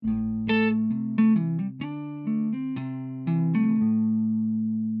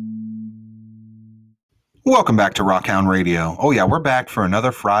Welcome back to Rockhound Radio. Oh, yeah, we're back for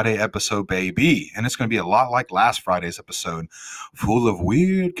another Friday episode, baby. And it's going to be a lot like last Friday's episode, full of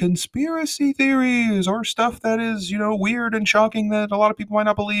weird conspiracy theories or stuff that is, weird and shocking that a lot of people might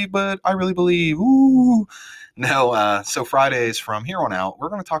not believe, but I really believe. Ooh. No, so Fridays from here on out, we're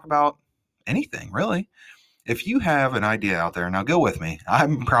going to talk about anything, really. If you have an idea out there, now go with me.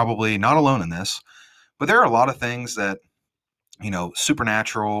 I'm probably not alone in this, but there are a lot of things that,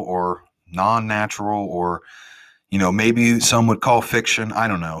 supernatural or non-natural or maybe some would call fiction. I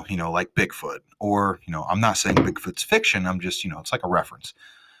don't know, like Bigfoot or, I'm not saying Bigfoot's fiction. I'm just, it's like a reference.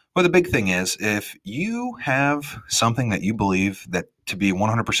 But the big thing is if you have something that you believe that to be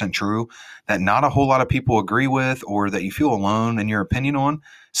 100% true, that not a whole lot of people agree with, or that you feel alone in your opinion on,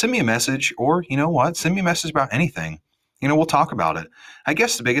 send me a message, or send me a message about anything. We'll talk about it. I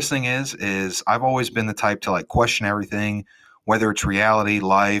guess the biggest thing is I've always been the type to like question everything, whether it's reality,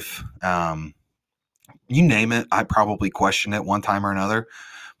 life, you name it, I probably question it one time or another.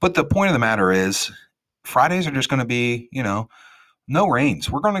 But the point of the matter is, Fridays are just going to be, no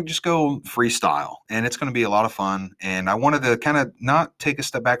reins. We're going to just go freestyle, and it's going to be a lot of fun. And I wanted to kind of not take a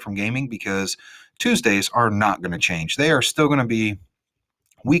step back from gaming because Tuesdays are not going to change. They are still going to be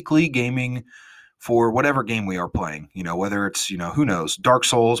weekly gaming for whatever game we are playing, whether it's, who knows, Dark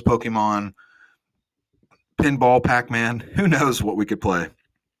Souls, Pokemon, Pinball, Pac-Man, who knows what we could play.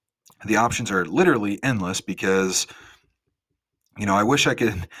 The options are literally endless because, I wish I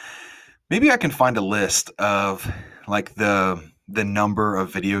could, maybe I can find a list of like the number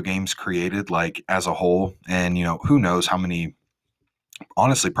of video games created like as a whole. And, who knows how many,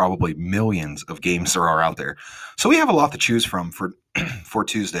 honestly, probably millions of games there are out there. So we have a lot to choose from for, for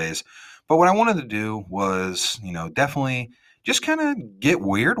Tuesdays. But what I wanted to do was, definitely just kind of get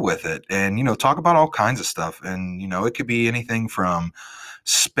weird with it and, talk about all kinds of stuff. And, it could be anything from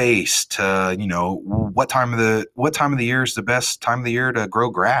space to, what time of the year is the best time of the year to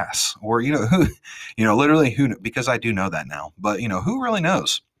grow grass, or, who, literally who, because I do know that now, but, who really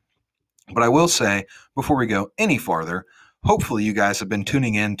knows? But I will say before we go any farther, hopefully you guys have been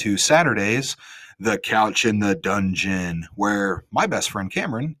tuning in to Saturdays, The Couch in the Dungeon, where my best friend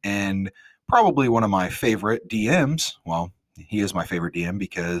Cameron and probably one of my favorite DMs, well, he is my favorite DM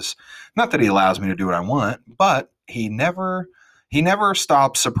because not that he allows me to do what I want, but he never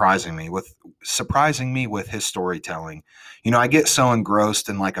stops surprising me with his storytelling. I get so engrossed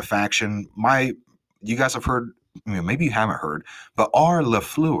in like a faction. You guys have heard, maybe you haven't heard, but R.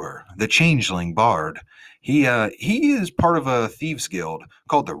 LaFleur, the Changeling Bard, he is part of a thieves guild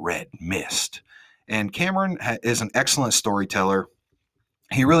called the Red Mist. And Cameron is an excellent storyteller.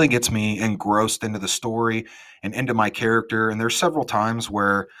 He really gets me engrossed into the story and into my character. And there's several times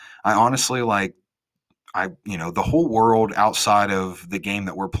where I honestly the whole world outside of the game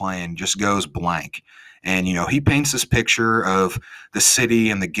that we're playing just goes blank. And, he paints this picture of the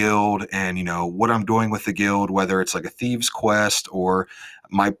city and the guild and, what I'm doing with the guild, whether it's like a thieves quest or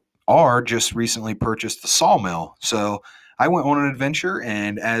my R just recently purchased the sawmill. So I went on an adventure,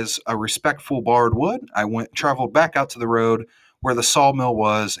 and as a respectful bard would, I traveled back out to the road where the sawmill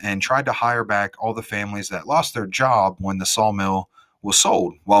was and tried to hire back all the families that lost their job when the sawmill was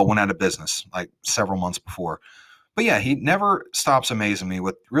sold, went out of business like several months before. But yeah, he never stops amazing me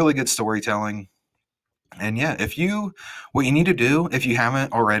with really good storytelling. And yeah, what you need to do, if you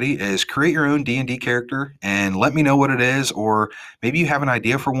haven't already, is create your own D&D character and let me know what it is, or maybe you have an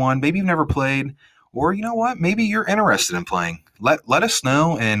idea for one, maybe you've never played, or you know what, maybe you're interested in playing. Let us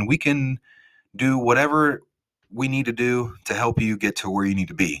know, and we can do whatever we need to do to help you get to where you need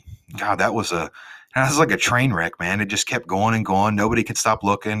to be. God, that was like a train wreck, man. It just kept going and going. Nobody could stop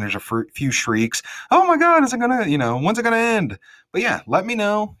looking. There's a few shrieks. Oh my God, when's it going to end? But yeah, let me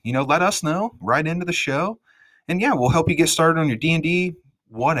know, let us know right into the show. And yeah, we'll help you get started on your D&D,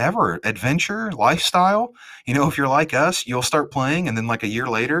 whatever, adventure, lifestyle. If you're like us, you'll start playing, and then like a year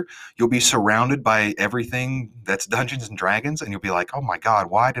later, you'll be surrounded by everything that's Dungeons and Dragons, and you'll be like, oh my God,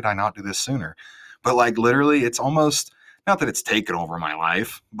 why did I not do this sooner? But like literally, it's almost, not that it's taken over my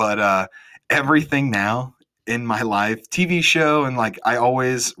life, but everything now in my life, TV show, and like I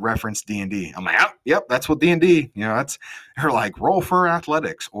always reference D&D. I'm like, oh, yep, that's what D&D, that's, or like roll for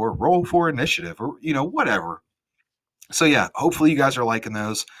athletics or roll for initiative or, whatever. So yeah, hopefully you guys are liking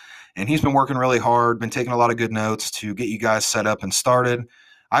those. And he's been working really hard, been taking a lot of good notes to get you guys set up and started.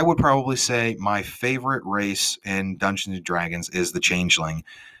 I would probably say my favorite race in Dungeons and Dragons is the Changeling.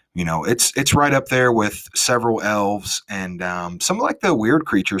 It's right up there with several elves and some like the weird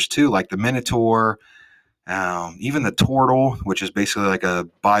creatures too, like the Minotaur, Even the turtle, which is basically like a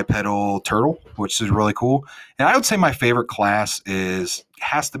bipedal turtle, which is really cool. And I would say my favorite class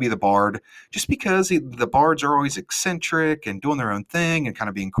has to be the bard, just because the bards are always eccentric and doing their own thing and kind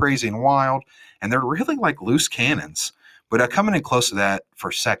of being crazy and wild, and they're really like loose cannons. But coming in close to that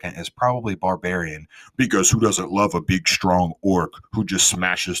for second is probably barbarian, because who doesn't love a big strong orc who just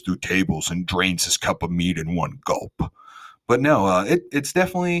smashes through tables and drains his cup of meat in one gulp? But no, it's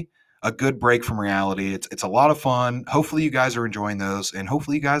definitely a good break from reality. It's a lot of fun. Hopefully, you guys are enjoying those, and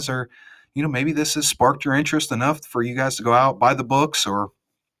hopefully, you guys are, maybe this has sparked your interest enough for you guys to go out buy the books, or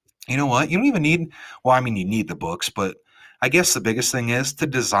you know what, you don't even need. Well, I mean, you need the books, but I guess the biggest thing is to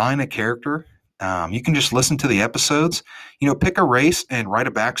design a character. You can just listen to the episodes, pick a race and write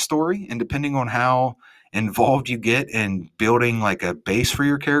a backstory, and depending on how involved you get in building like a base for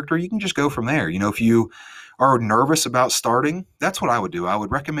your character, you can just go from there. If you are nervous about starting, that's what I would do. I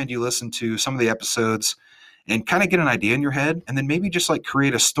would recommend you listen to some of the episodes and kind of get an idea in your head, and then maybe just like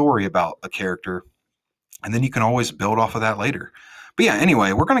create a story about a character, and then you can always build off of that later. But yeah,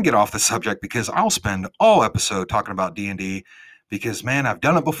 anyway, we're going to get off the subject because I'll spend all episode talking about D&D, because man, I've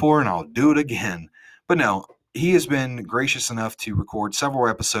done it before and I'll do it again. But no, he has been gracious enough to record several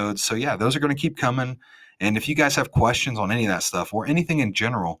episodes. So yeah, those are going to keep coming. And if you guys have questions on any of that stuff or anything in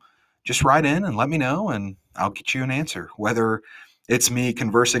general, just write in and let me know, and I'll get you an answer. Whether it's me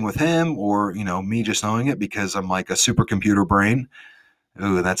conversing with him or, me just knowing it because I'm like a supercomputer brain.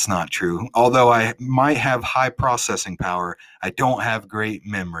 Ooh, that's not true. Although I might have high processing power, I don't have great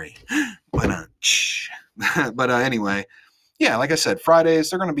memory. But anyway, yeah, like I said, Fridays,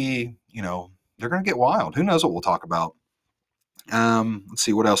 they're going to be, they're going to get wild. Who knows what we'll talk about? Let's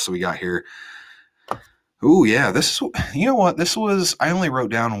see, what else do we got here? Ooh, yeah, you know what? I only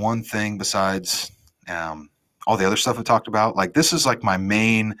wrote down one thing besides all the other stuff we talked about. Like, this is like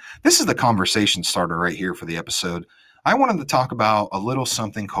this is the conversation starter right here for the episode. I wanted to talk about a little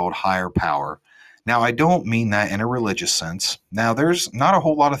something called higher power. Now, I don't mean that in a religious sense. Now, there's not a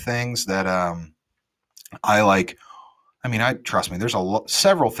whole lot of things that I like. I mean, trust me, there's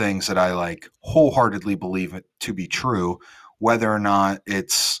several things that I like wholeheartedly believe it to be true, whether or not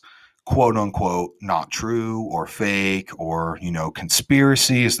it's quote unquote not true or fake, or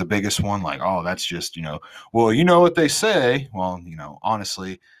conspiracy is the biggest one. Like, oh, that's just well, you know what they say. Well,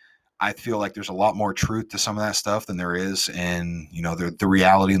 honestly, I feel like there's a lot more truth to some of that stuff than there is in the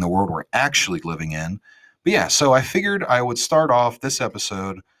reality in the world we're actually living in. But yeah, so I figured I would start off this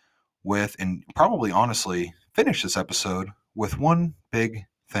episode with, and probably honestly finish this episode with, one big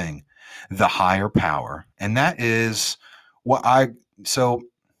thing: the higher power. And that is what so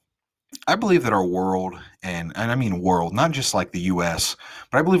I believe that our world, and I mean world, not just like the US,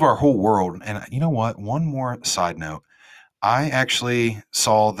 but I believe our whole world. And you know what? One more side note. I actually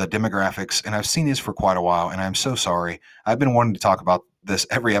saw the demographics, and I've seen these for quite a while, and I'm so sorry. I've been wanting to talk about this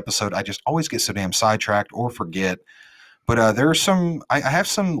every episode. I just always get so damn sidetracked or forget. But there are I have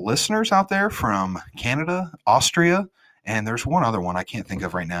some listeners out there from Canada, Austria, and there's one other one I can't think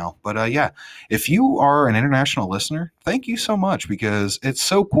of right now. But yeah, if you are an international listener, thank you so much, because it's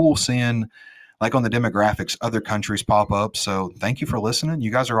so cool seeing, like, on the demographics, other countries pop up. So thank you for listening.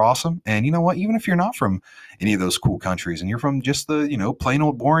 You guys are awesome. And you know what? Even if you're not from any of those cool countries and you're from just the, plain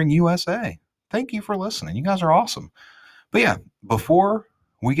old boring USA, thank you for listening. You guys are awesome. But yeah, before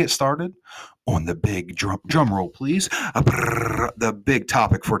we get started on the big drum roll, please, the big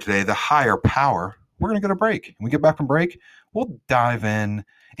topic for today, the higher power, we're going to go to break. When we get back from break, we'll dive in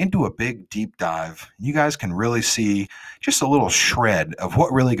and do a big deep dive. You guys can really see just a little shred of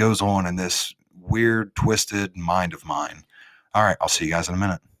what really goes on in this weird, twisted mind of mine. All right, I'll see you guys in a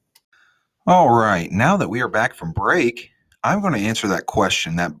minute. All right, now that we are back from break, I'm going to answer that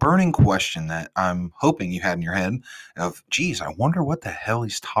question, that burning question that I'm hoping you had in your head of, geez, I wonder what the hell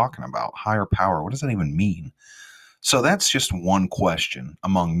he's talking about. Higher power, what does that even mean? So that's just one question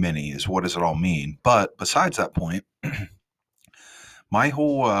among many, is what does it all mean? But besides that point, my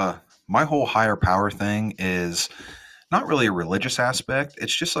whole higher power thing is not really a religious aspect.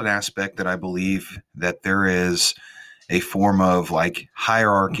 It's just an aspect that I believe that there is a form of like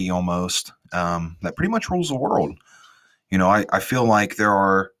hierarchy almost, that pretty much rules the world. I feel like there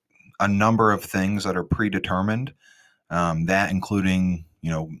are a number of things that are predetermined, that including,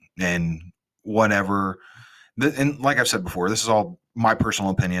 and whatever. And like I've said before, this is all my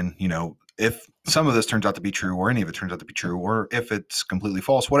personal opinion. If some of this turns out to be true, or any of it turns out to be true, or if it's completely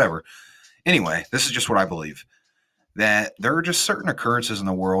false, whatever. Anyway, this is just what I believe. That there are just certain occurrences in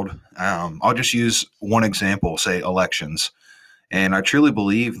the world. I'll just use one example, say elections. And I truly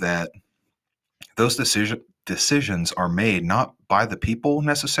believe that those decisions are made not by the people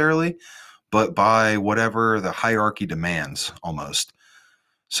necessarily, but by whatever the hierarchy demands almost.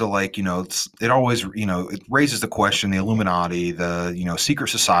 So like, it always, it raises the question, the Illuminati, the, secret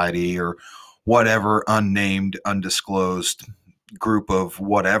society or whatever unnamed, undisclosed group of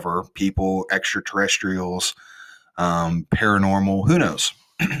whatever people, extraterrestrials, paranormal, who knows?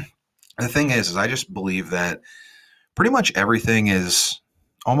 The thing is I just believe that pretty much everything is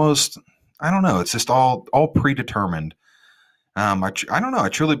almost, I don't know, it's just all predetermined. I don't know. I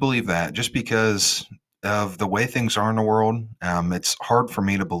truly believe that just because of the way things are in the world, it's hard for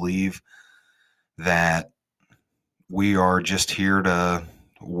me to believe that we are just here to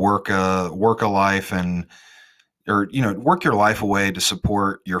work a life and or work your life away to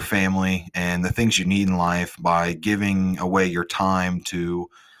support your family and the things you need in life by giving away your time to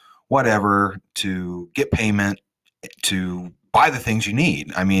whatever to get payment to buy the things you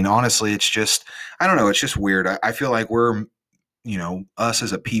need. I mean, honestly, it's just I don't know. It's just weird. I feel like we're us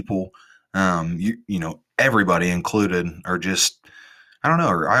as a people, everybody included, are just, I don't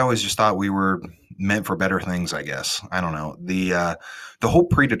know. I always just thought we were meant for better things, I guess. I don't know. The whole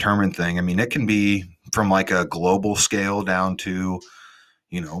predetermined thing, I mean, it can be from like a global scale down to,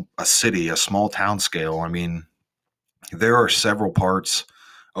 a city, a small town scale. I mean, there are several parts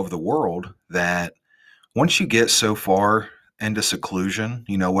of the world that once you get so far into seclusion,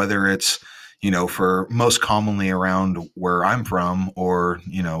 whether it's, for most commonly around where I'm from or,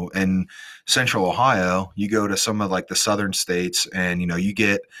 in central Ohio, you go to some of like the southern states and, you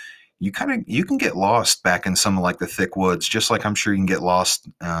can get lost back in some of like the thick woods, just like I'm sure you can get lost.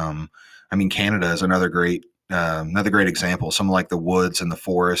 I mean, Canada is another great example. Some of like the woods and the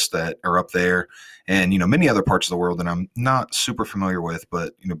forests that are up there and, many other parts of the world that I'm not super familiar with,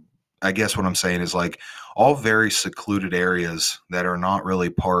 but, I guess what I'm saying is like all very secluded areas that are not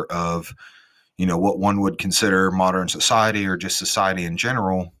really part of, what one would consider modern society or just society in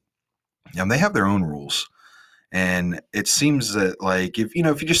general. They have their own rules. And it seems that like if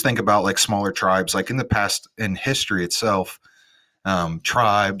you just think about like smaller tribes, like in the past in history itself,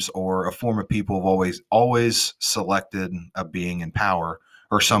 tribes or a form of people have always selected a being in power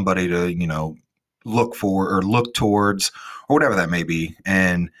or somebody to look for or look towards or whatever that may be.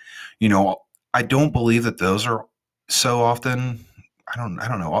 And I don't believe that those are so often I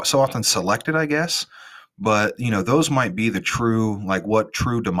don't know so often selected, I guess. But those might be the true like what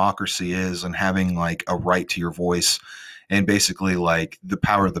true democracy is and having like a right to your voice and basically like the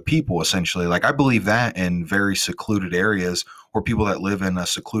power of the people essentially. Like I believe that in very secluded areas or people that live in a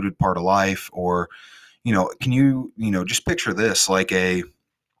secluded part of life or can you just picture this like a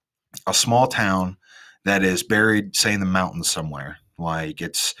small town that is buried, say, in the mountains somewhere. Like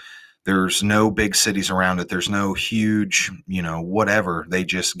there's no big cities around it. There's no huge, whatever. They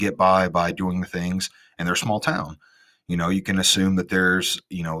just get by doing the things, and they're a small town. You can assume that there's,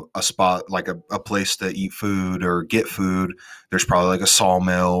 a spot like a place to eat food or get food. There's probably like a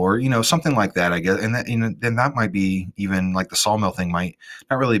sawmill or, something like that, I guess. And that, then that might be even like the sawmill thing might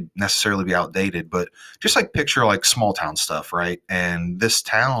not really necessarily be outdated, but just like picture like small town stuff, right? And this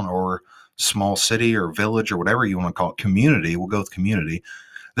town or small city or village or whatever you want to call it, community, we'll go with community.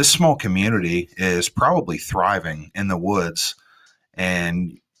 This small community is probably thriving in the woods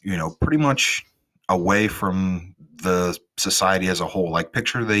and, pretty much away from the society as a whole. Like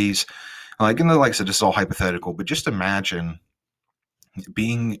picture these, like I said, this is all hypothetical, but just imagine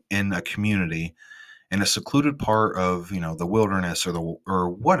being in a community in a secluded part of, the wilderness or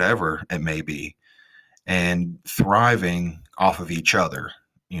whatever it may be, and thriving off of each other.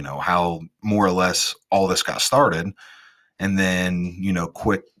 How more or less all this got started, and then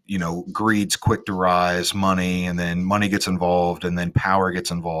quick, greed's quick to rise, money, and then money gets involved, and then power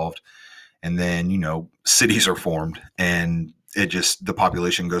gets involved, and then cities are formed, and it just the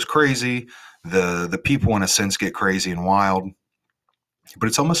population goes crazy. The people in a sense get crazy and wild, but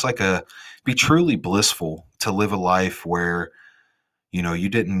it's almost like be truly blissful to live a life where you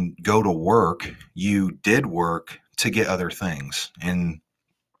didn't go to work, you did work to get other things, and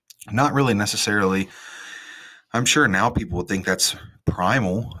not really necessarily. I'm sure now people would think that's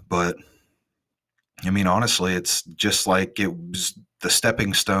primal, but I mean honestly it's just like it was the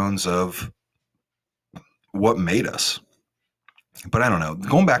stepping stones of what made us. But I don't know.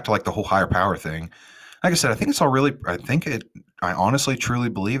 Going back to like the whole higher power thing, like I said, I think it's all really, I honestly truly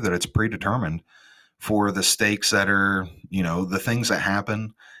believe that it's predetermined for the stakes that are, the things that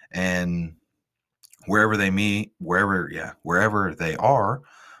happen and wherever they meet, wherever they are.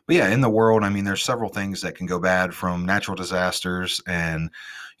 But yeah, in the world, I mean, there's several things that can go bad from natural disasters. And,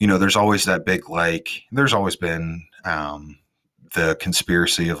 there's always that big, like, there's always been, the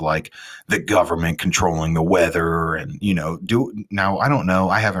conspiracy of like the government controlling the weather and, do now, I don't know.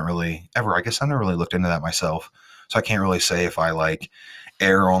 I haven't really ever, I guess I never really looked into that myself. So I can't really say if I like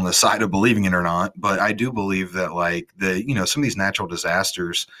err on the side of believing it or not, but I do believe that like some of these natural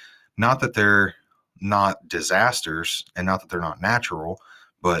disasters, not that they're not disasters and not that they're not natural,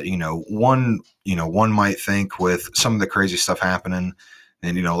 but one might think with some of the crazy stuff happening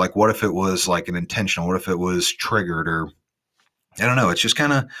and like what if it was like an intentional, what if it was triggered, or I don't know. It's just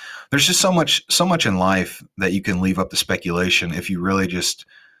kind of, there's just so much in life that you can leave up to speculation if you really just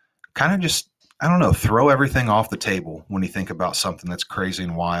kind of just, I don't know, throw everything off the table when you think about something that's crazy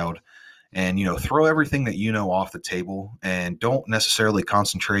and wild, and throw everything that off the table and don't necessarily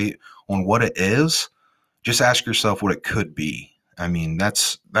concentrate on what it is. Just ask yourself what it could be.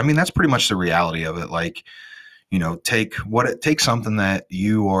 That's pretty much the reality of it. Like, take something that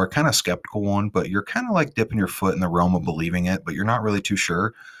you are kind of skeptical on, but you're kind of like dipping your foot in the realm of believing it, but you're not really too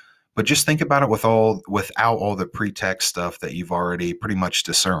sure. But just think about it without all the pretext stuff that you've already pretty much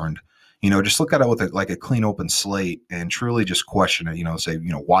discerned. Just look at it with like a clean open slate and truly just question it. Say,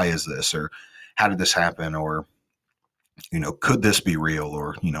 why is this, or how did this happen, or could this be real,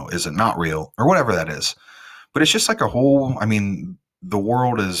 or is it not real, or whatever that is. But it's just like a whole. The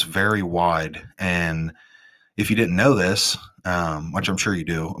world is very wide, and if you didn't know this, which I'm sure you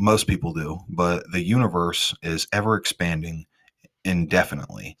do, most people do, but the universe is ever expanding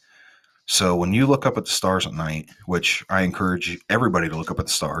indefinitely. So when you look up at the stars at night, which I encourage everybody to look up at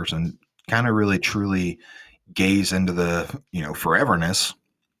the stars and kind of really truly gaze into the, foreverness,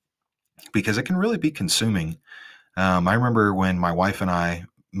 because it can really be consuming. I remember when my wife and I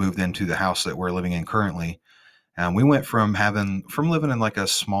moved into the house that we're living in currently, we went from living in like a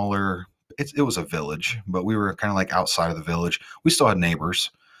smaller, it was a village, but we were kind of like outside of the village. We still had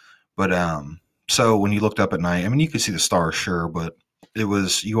neighbors, but so when you looked up at night, you could see the stars, sure, but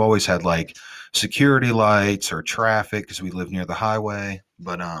you always had like security lights or traffic because we lived near the highway.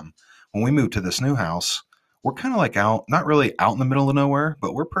 But when we moved to this new house, we're kind of like out, not really out in the middle of nowhere,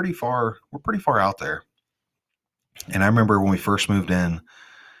 but we're pretty far out there. And I remember when we first moved in,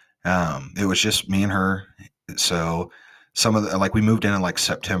 it was just me and her. So we moved in like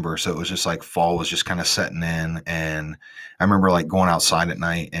September, so it was just like fall was just kind of setting in. And I remember like going outside at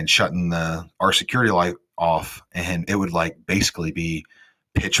night and shutting our security light off, and it would like basically be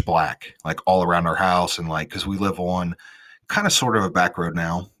pitch black like all around our house. And like, because we live on kind of sort of a back road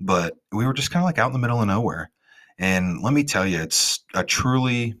now, but we were just kind of like out in the middle of nowhere. And let me tell you, it's a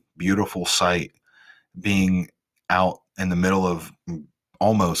truly beautiful sight being out in the middle of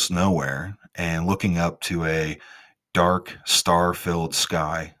almost nowhere and looking up to a dark star-filled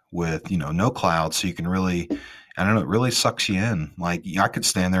sky with no clouds, so you can really, I don't know, it really sucks you in. Like I could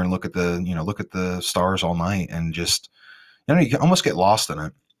stand there and look at the stars all night and just you can almost get lost in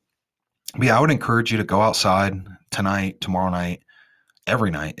it. But yeah, I would encourage you to go outside tonight, tomorrow night,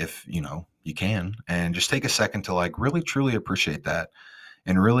 every night if you can, and just take a second to like really truly appreciate that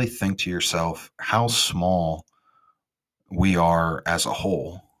and really think to yourself how small we are as a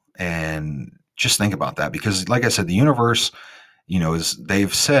whole. And just think about that, because like I said, the universe,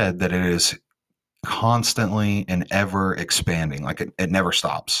 they've said that it is constantly and ever expanding, like it never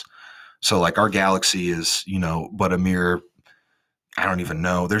stops. So like our galaxy is, but a mere, I don't even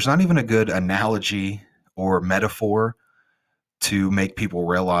know, there's not even a good analogy or metaphor to make people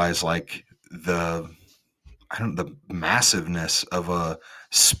realize like the massiveness of a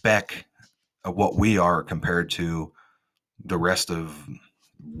speck of what we are compared to the rest of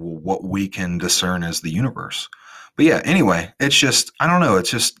what we can discern as the universe. But yeah, anyway, it's just, I don't know. It's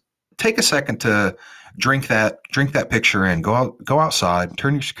just take a second to drink that picture in, go outside,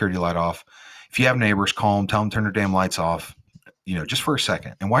 turn your security light off. If you have neighbors, call them, tell them to turn their damn lights off, just for a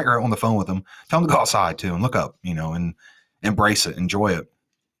second. And while you're on the phone with them, tell them to go outside too and look up, and embrace it, enjoy it,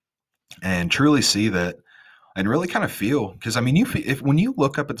 and truly see that and really kind of feel, because when you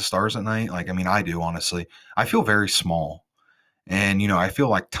look up at the stars at night, like, I do, honestly, I feel very small. And, I feel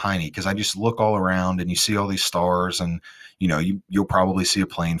like tiny because I just look all around and you see all these stars, and, you'll probably see a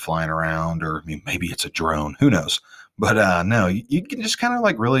plane flying around, or maybe it's a drone, who knows? But no, you can just kind of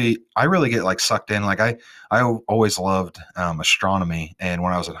like I really get like sucked in. Like I always loved astronomy. And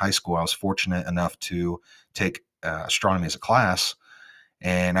when I was in high school, I was fortunate enough to take astronomy as a class.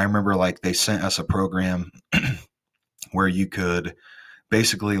 And I remember like they sent us a program where you could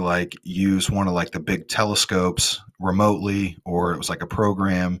basically like use one of like the big telescopes remotely, or it was like a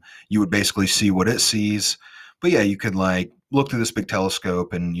program. You would basically see what it sees. But yeah, you could like look through this big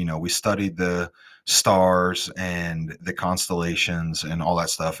telescope, and we studied the stars and the constellations and all that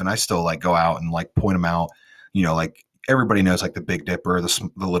stuff. And I still like go out and like point them out, like everybody knows like the Big Dipper, the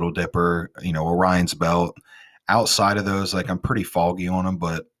Little Dipper, Orion's Belt. Outside of those, like I'm pretty foggy on them,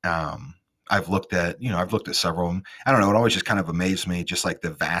 but I've looked at several of them. I don't know. It always just kind of amazed me, just like the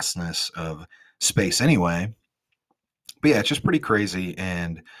vastness of space anyway. But yeah, it's just pretty crazy.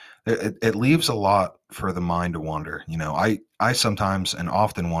 And it leaves a lot for the mind to wonder. I sometimes and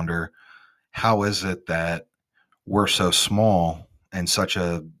often wonder, how is it that we're so small and such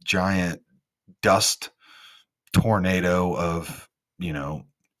a giant dust tornado of, you know,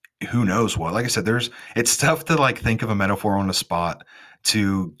 who knows what. Like I said, it's tough to like think of a metaphor on the spot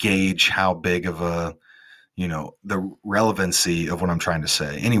to gauge how big of a, the relevancy of what I'm trying to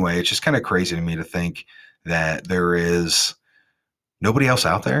say. Anyway, it's just kind of crazy to me to think that there is nobody else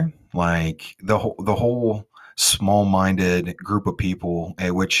out there. Like the whole small-minded group of people,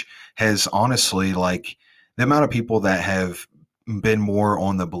 which has honestly, like, the amount of people that have been more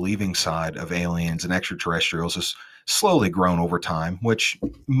on the believing side of aliens and extraterrestrials is slowly grown over time, which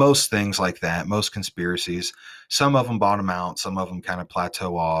most things like that, most conspiracies, some of them bottom out, some of them kind of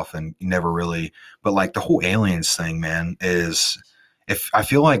plateau off and never really, but like the whole aliens thing, man, is, if I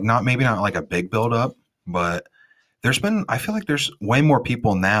feel like, maybe not like a big buildup, but I feel like there's way more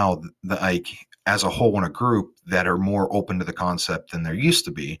people now that, like, as a whole in a group, that are more open to the concept than there used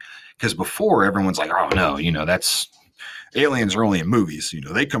to be. Because before, everyone's like, oh no, that's aliens are only in movies,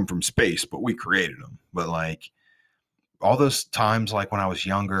 they come from space, but we created them. But like all those times, like when I was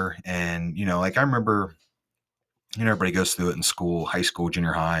younger, and like I remember, everybody goes through it in school, high school,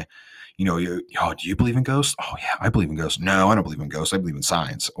 junior high. Oh, do you believe in ghosts? Oh yeah, I believe in ghosts. No, I don't believe in ghosts. I believe in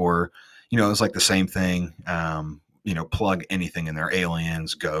science. Or, it's like the same thing. Plug anything in there,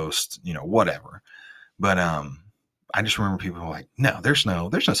 aliens, ghosts, whatever. But I just remember people were like, no, there's no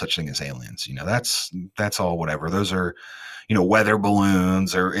such thing as aliens. That's all whatever. Those are, weather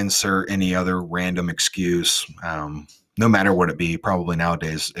balloons, or insert any other random excuse. No matter what it be, probably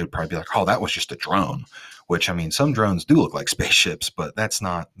nowadays it would probably be like, oh, that was just a drone. Which, I mean, some drones do look like spaceships, but that's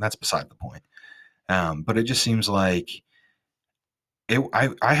beside the point. But it just seems like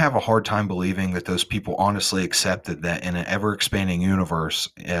I have a hard time believing that those people honestly accepted that in an ever expanding universe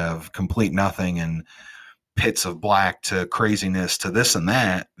of complete nothing and pits of black to craziness to this and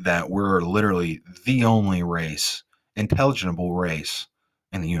that we're literally the only intelligible race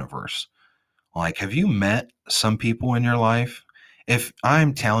in the universe. Like, have you met some people in your life? If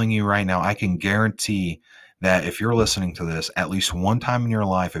I'm telling you right now, I can guarantee that if you're listening to this, at least one time in your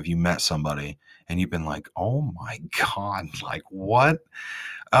life, have you met somebody and you've been like, oh my God, like what?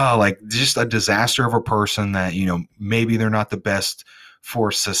 Like just a disaster of a person that, maybe they're not the best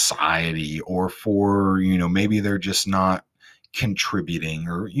for society, or for, maybe they're just not contributing,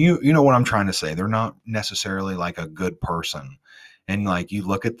 or you know what I'm trying to say. They're not necessarily like a good person. And like you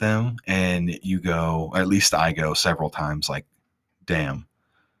look at them and you go, at least I go several times, like, damn,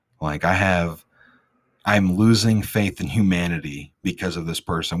 like I'm losing faith in humanity because of this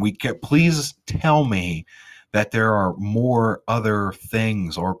person. Please tell me that there are more other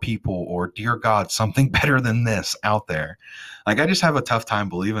things or people, or dear God, something better than this out there. Like, I just have a tough time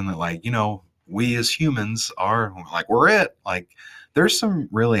believing that, like, we as humans are like, we're it. Like, there's some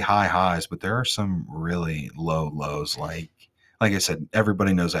really high highs, but there are some really low lows. Like I said,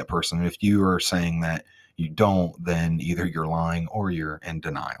 everybody knows that person. If you are saying that you don't, then either you're lying or you're in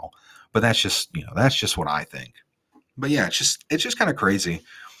denial. But that's just what I think. But yeah, it's just kind of crazy.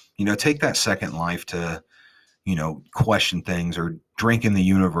 Take that second life to, question things, or drink in the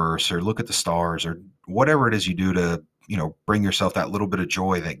universe, or look at the stars, or whatever it is you do to, bring yourself that little bit of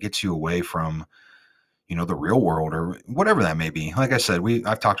joy that gets you away from, the real world, or whatever that may be. Like I said,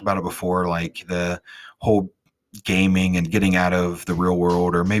 I've talked about it before, like the whole gaming and getting out of the real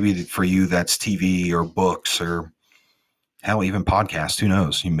world, or maybe for you that's TV or books, or hell, even podcasts. Who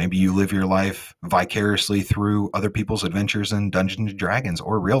knows? Maybe you live your life vicariously through other people's adventures in Dungeons and Dragons,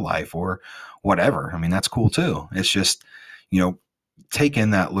 or real life, or whatever. I mean, that's cool too. It's just, take in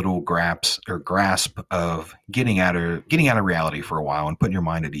that little grasp of getting out of reality for a while and putting your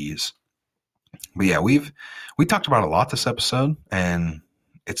mind at ease. But yeah, we talked about a lot this episode, and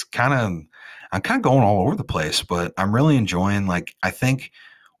I'm kind of going all over the place, but I'm really enjoying, like, I think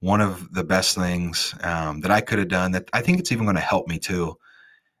one of the best things that I could have done, that I think it's even going to help me too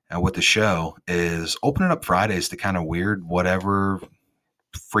with the show, is opening up Fridays to kind of weird, whatever,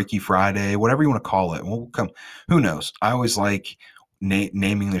 Freaky Friday, whatever you want to call it. Who knows? I always like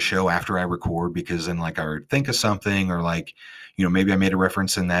naming the show after I record, because then, like, I think of something, or like, maybe I made a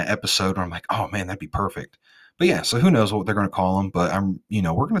reference in that episode where I'm like, oh man, that'd be perfect. But yeah, so who knows what they're going to call them, but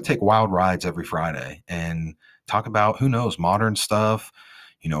we're going to take wild rides every Friday and talk about, who knows, modern stuff,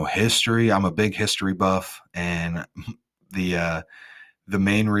 history. I'm a big history buff, and the uh, the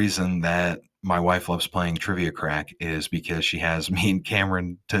main reason that my wife loves playing Trivia Crack is because she has me and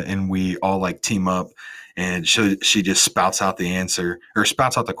Cameron and we all like team up, and she just spouts out the answer or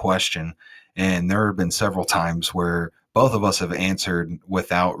spouts out the question. And there have been several times where both of us have answered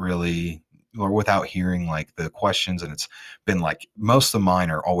without really or without hearing like the questions, and it's been like most of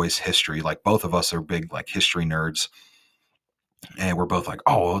mine are always history. Like both of us are big like history nerds, and we're both like,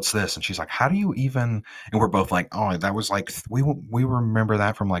 "Oh, what's this?" And she's like, "How do you even?" And we're both like, "Oh, that was like we remember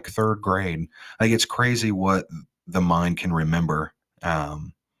that from like third grade." Like it's crazy what the mind can remember.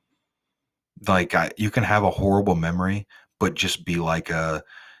 Um, you can have a horrible memory, but just be like a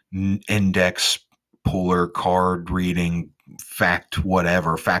index puller card reading fact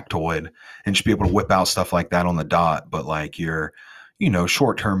whatever factoid, and just be able to whip out stuff like that on the dot. But like your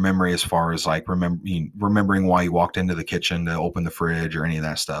short-term memory as far as like remembering why you walked into the kitchen to open the fridge or any of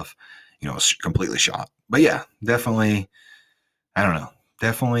that stuff, is completely shot. But yeah, definitely, I don't know,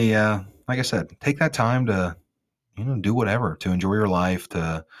 definitely, like I said, take that time to do whatever, to enjoy your life,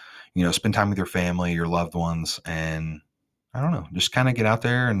 to spend time with your family, your loved ones, and I don't know, just kind of get out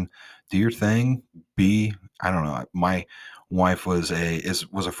there and do your thing. I don't know, my wife was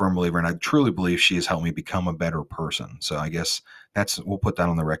a firm believer, and I truly believe she has helped me become a better person. So I guess we'll put that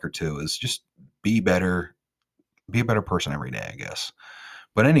on the record too, is just be better, be a better person every day, I guess.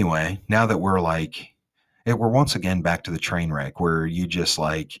 But anyway, now that we're once again back to the train wreck where you just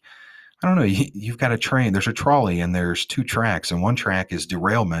like, I don't know, you've got a train, there's a trolley, and there's two tracks, and one track is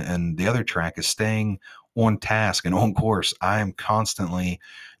derailment, and the other track is staying on task and on course. I am constantly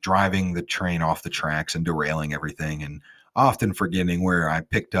driving the train off the tracks and derailing everything, and often forgetting where I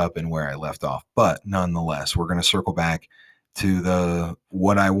picked up and where I left off. But nonetheless, we're going to circle back to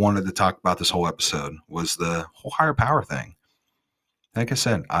what I wanted to talk about this whole episode was the whole higher power thing. Like I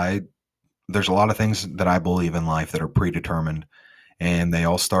said, there's a lot of things that I believe in life that are predetermined, and they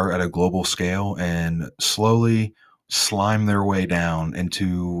all start at a global scale and slowly slime their way down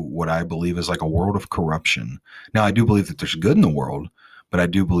into what I believe is like a world of corruption. Now, I do believe that there's good in the world, but I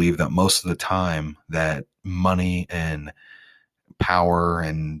do believe that most of the time that money and power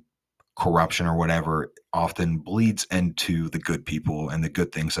and corruption or whatever often bleeds into the good people and the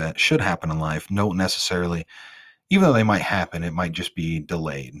good things that should happen in life. Don't necessarily, even though they might happen, it might just be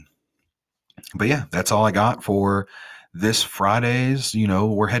delayed. But yeah, that's all I got for this Friday's.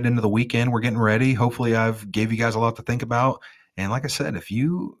 We're heading into the weekend. We're getting ready. Hopefully I've gave you guys a lot to think about. And like I said, if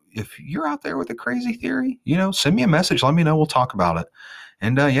you're out there with a crazy theory, send me a message. Let me know. We'll talk about it.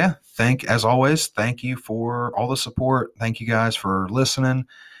 And yeah, as always, thank you for all the support. Thank you guys for listening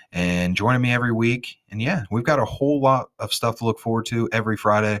and joining me every week. And yeah, we've got a whole lot of stuff to look forward to every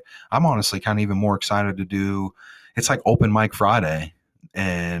Friday. I'm honestly kind of even more excited to do. It's like open mic Friday,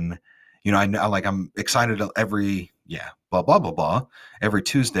 and I'm excited blah blah blah blah every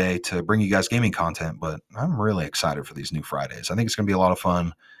Tuesday to bring you guys gaming content. But I'm really excited for these new Fridays. I think it's going to be a lot of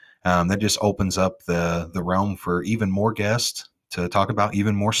fun. That just opens up the realm for even more guests to talk about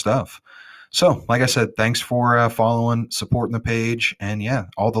even more stuff. So, like I said, thanks for following, supporting the page, and yeah,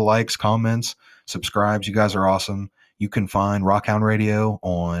 all the likes, comments, subscribes. You guys are awesome. You can find Rockhound Radio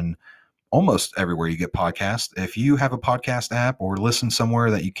on almost everywhere you get podcasts. If you have a podcast app or listen somewhere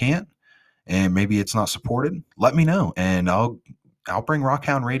that you can't, and maybe it's not supported, let me know, and I'll bring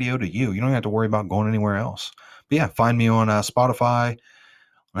Rockhound Radio to you. You don't have to worry about going anywhere else. But yeah, find me on Spotify,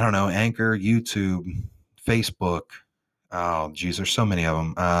 I don't know, Anchor, YouTube, Facebook. Oh, geez, there's so many of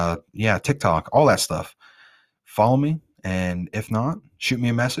them. Yeah, TikTok, all that stuff. Follow me, and if not, shoot me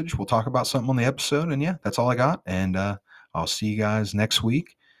a message. We'll talk about something on the episode, and yeah, that's all I got. And I'll see you guys next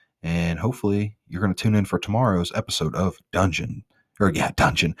week, and hopefully you're going to tune in for tomorrow's episode of Dungeon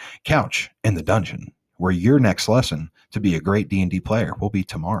Couch in the Dungeon, where your next lesson to be a great D&D player will be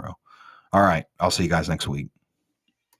tomorrow. All right, I'll see you guys next week.